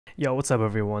Yo, what's up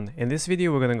everyone? In this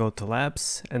video we're gonna go to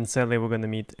labs and sadly we're gonna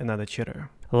meet another cheater.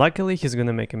 Luckily he's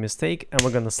gonna make a mistake and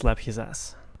we're gonna slap his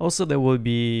ass. Also there will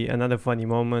be another funny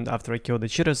moment after I kill the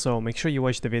cheater, so make sure you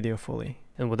watch the video fully.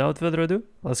 And without further ado,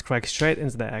 let's crack straight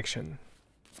into the action.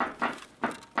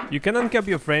 You can uncap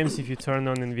your frames if you turn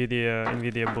on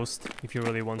NVIDIA Boost if you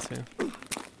really want to.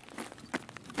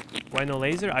 Why no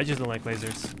laser? I just don't like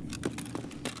lasers.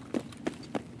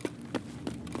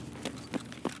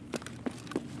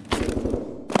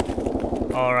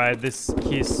 Alright,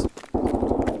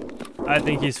 I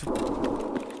think he's...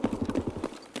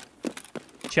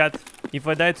 Chat, if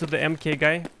I die to the MK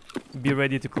guy, be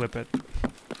ready to clip it.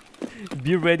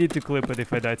 Be ready to clip it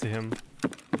if I die to him.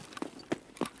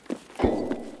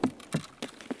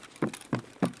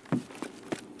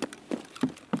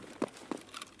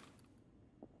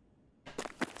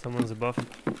 Someone's above.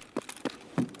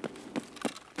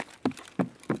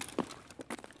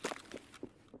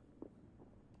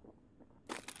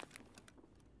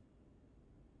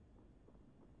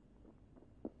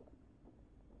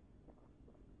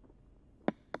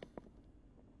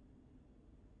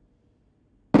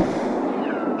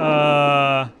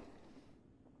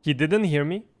 He didn't hear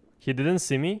me. He didn't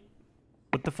see me.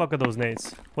 What the fuck are those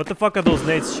nades? What the fuck are those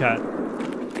nades, chat?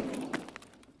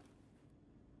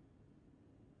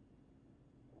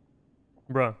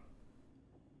 Bruh.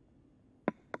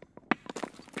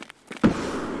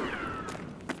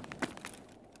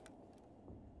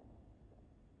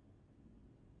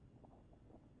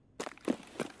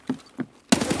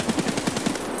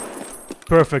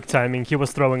 Perfect timing. He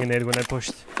was throwing a nade when I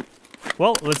pushed.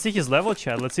 Well, let's see his level,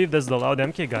 chat. Let's see if that's the loud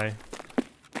MK guy.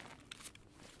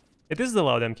 It is the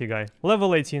loud MK guy.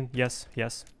 Level 18. Yes,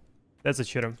 yes. That's a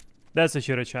cheater. That's a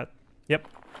cheater, chat. Yep.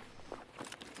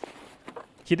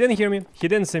 He didn't hear me. He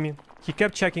didn't see me. He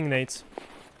kept checking nades.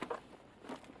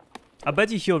 I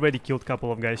bet he already killed a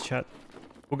couple of guys, chat.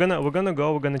 We're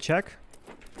gonna check.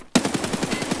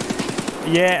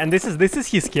 Yeah, and this is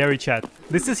his scary, chat.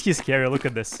 This is his scary. Look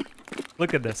at this.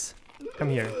 Look at this. Come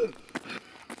here.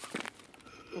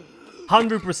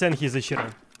 100% he's a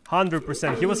cheater.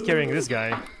 100%. He was carrying this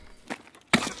guy.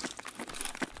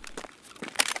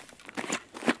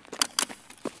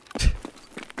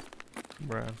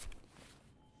 Bruh.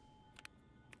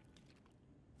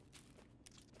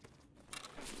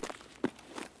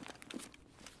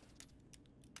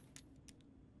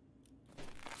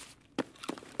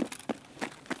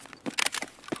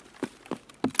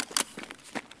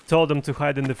 Told him to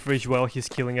hide in the fridge while he's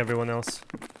killing everyone else.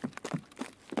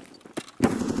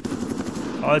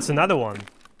 Oh, it's another one.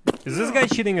 Is this guy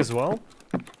cheating as well?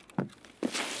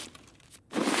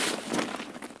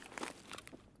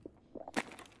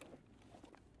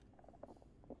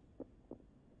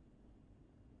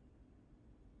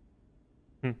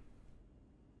 Hmm.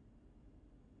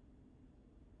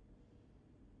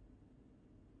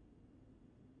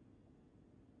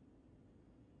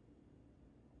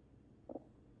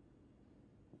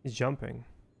 He's jumping.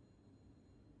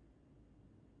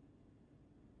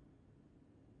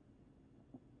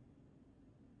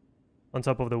 On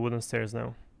top of the wooden stairs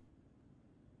now.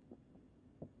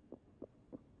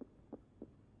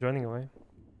 Running away.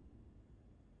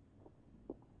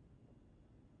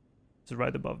 He's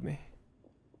right above me.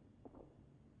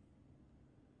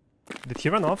 Did he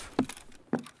run off?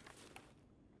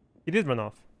 He did run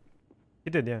off. He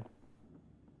did, yeah.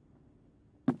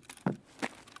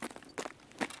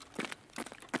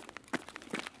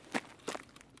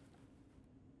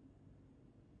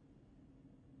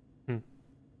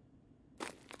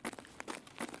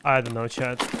 I don't know,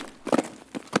 chat.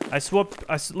 I swapped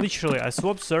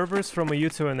servers from a U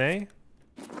to an A.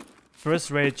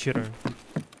 First rate cheater.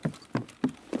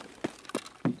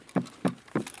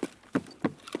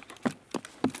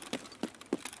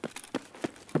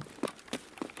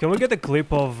 Can we get a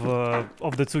clip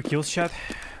of the 2 kills, chat?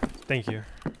 Thank you.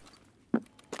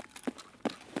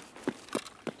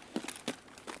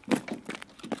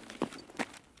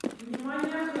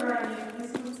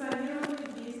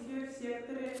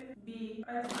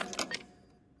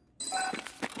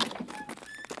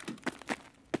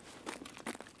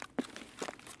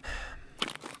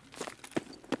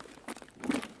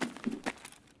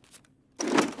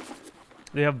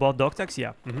 Do you have bot dog tags?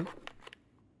 Yeah.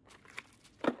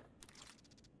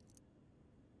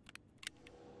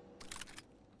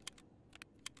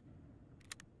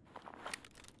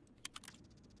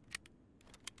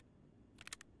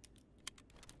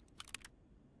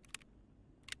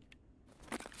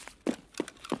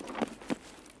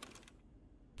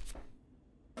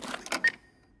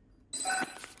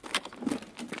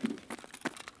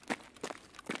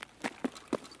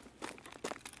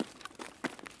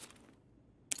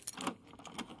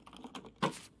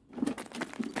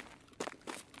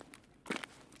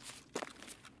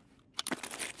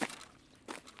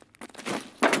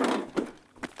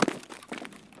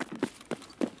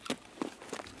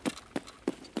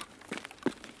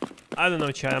 I don't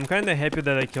know, chat. I'm kind of happy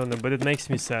that I killed him, but it makes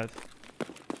me sad.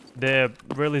 The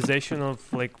realization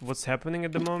of like what's happening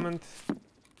at the moment,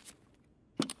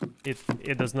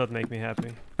 it does not make me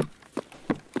happy.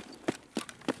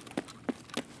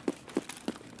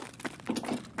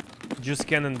 Juice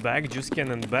cannon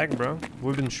back, bro.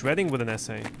 We've been shredding with an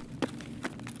essay.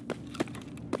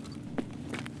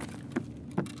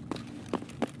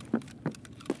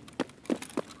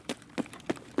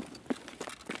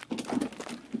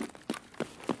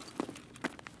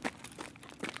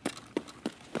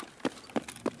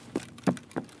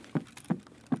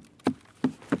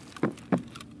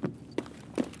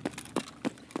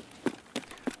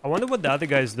 I wonder what the other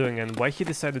guy is doing and why he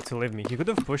decided to leave me. He could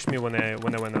have pushed me when I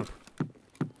went up,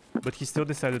 but he still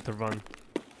decided to run.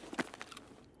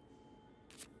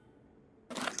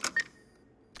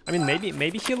 I mean,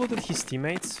 maybe he looted his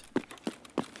teammates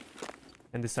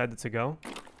and decided to go.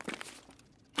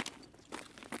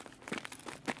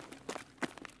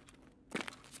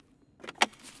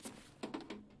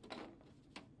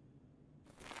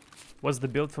 What's the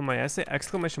build for my essay?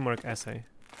 Exclamation mark essay.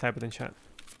 Type it in chat.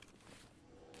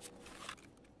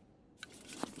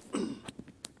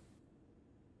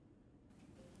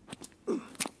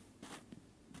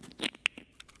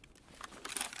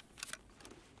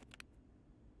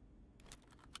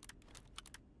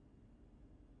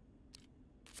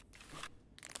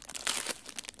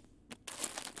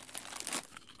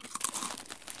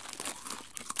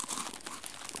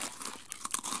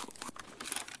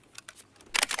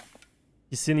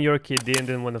 You seen your KD and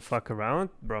didn't want to fuck around?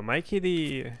 Bro, my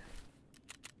KD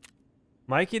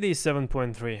is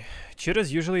 7.3.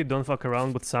 Cheaters usually don't fuck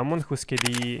around with someone whose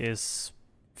KD is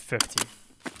 50.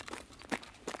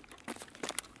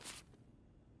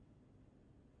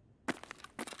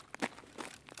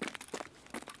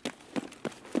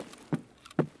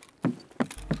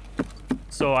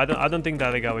 So I don't think that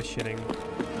other guy was cheating.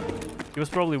 He was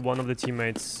probably one of the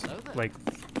teammates. Like,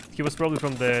 he was probably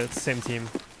from the same team,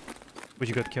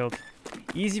 which got killed.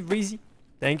 Easy breezy.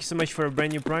 Thank you so much for a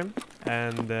brand new prime,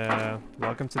 and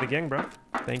welcome to the gang, bro.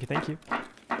 Thank you, thank you.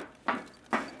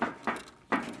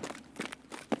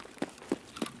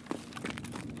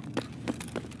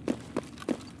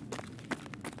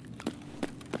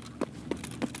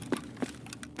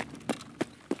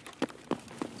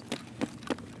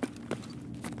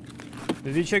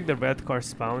 Did you check the red car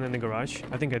spawn in the garage?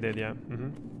 I think I did, yeah.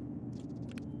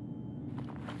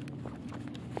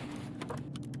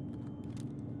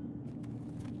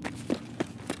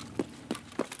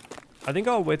 I think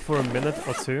I'll wait for a minute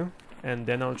or two, and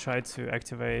then I'll try to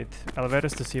activate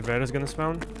elevators to see if Raider's gonna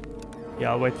spawn.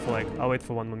 Yeah, I'll wait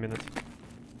for 1 more minute.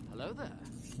 Hello there.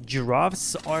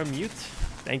 Giraffes are mute.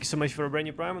 Thank you so much for a brand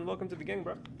new prime, and welcome to the gang,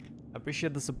 bro.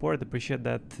 Appreciate the support. Appreciate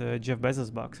that Jeff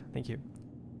Bezos box. Thank you.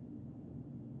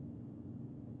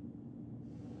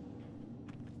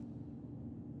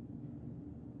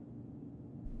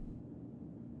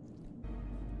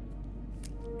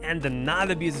 And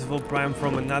another beautiful prime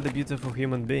from another beautiful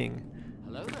human being.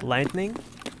 Hello there. Lightning.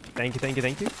 Thank you, thank you,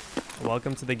 thank you.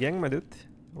 Welcome to the gang, my dude.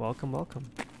 Welcome, welcome.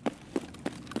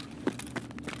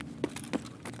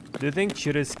 Do you think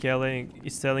Cheater is telling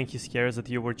his scares that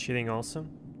you were cheating also?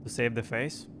 To save the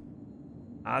face?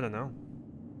 I don't know.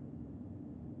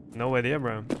 No idea,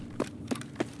 bro.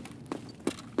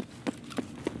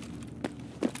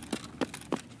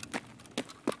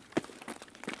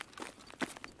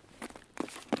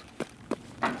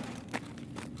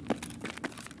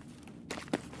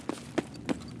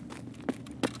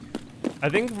 I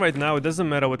think right now it doesn't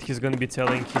matter what he's gonna be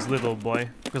telling his little boy,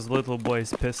 because the little boy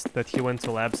is pissed that he went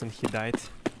to labs and he died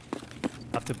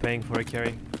after paying for a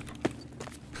carry.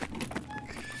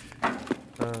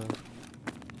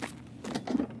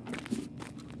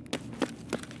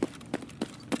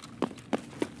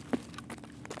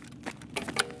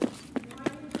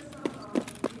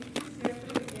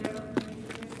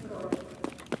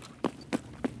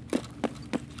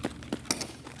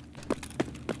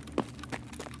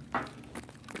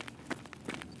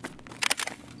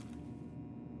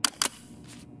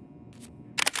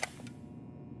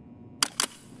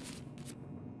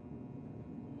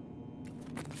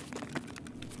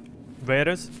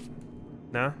 Raiders?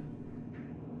 No?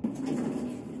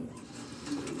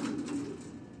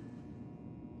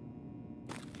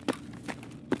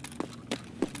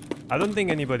 I don't think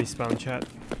anybody spawned, chat.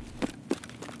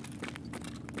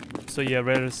 So yeah,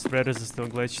 Raiders is still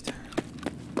glitched.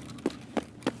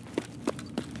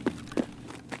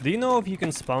 Do you know if you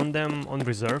can spawn them on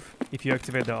reserve? If you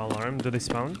activate the alarm, do they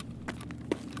spawn?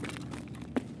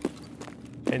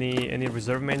 Any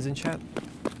reserve mains in chat?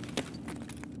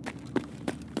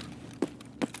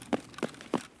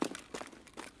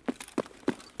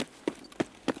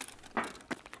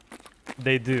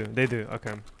 They do,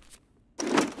 okay.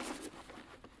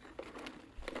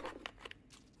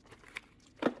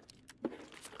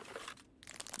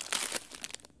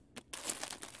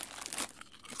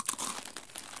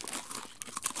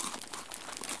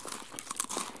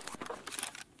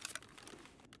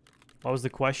 What was the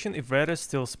question? If raiders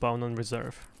still spawn on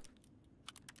reserve.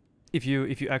 If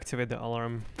you activate the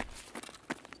alarm.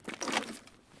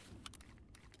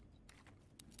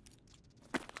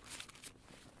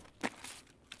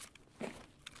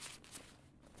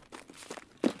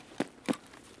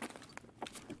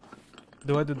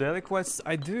 Do I do daily quests?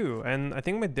 I do, and I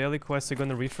think my daily quests are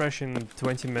gonna refresh in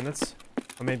 20 minutes,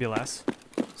 or maybe less.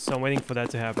 So I'm waiting for that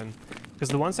to happen. Because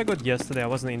the ones I got yesterday, I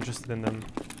wasn't interested in them.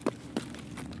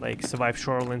 Like, survive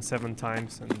shoreline 7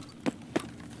 times, and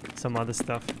some other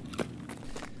stuff.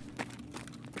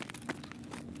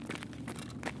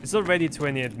 It's already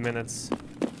 28 minutes,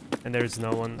 and there is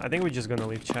no one. I think we're just gonna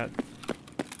leave chat.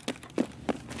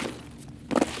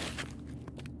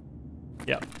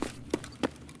 Yeah.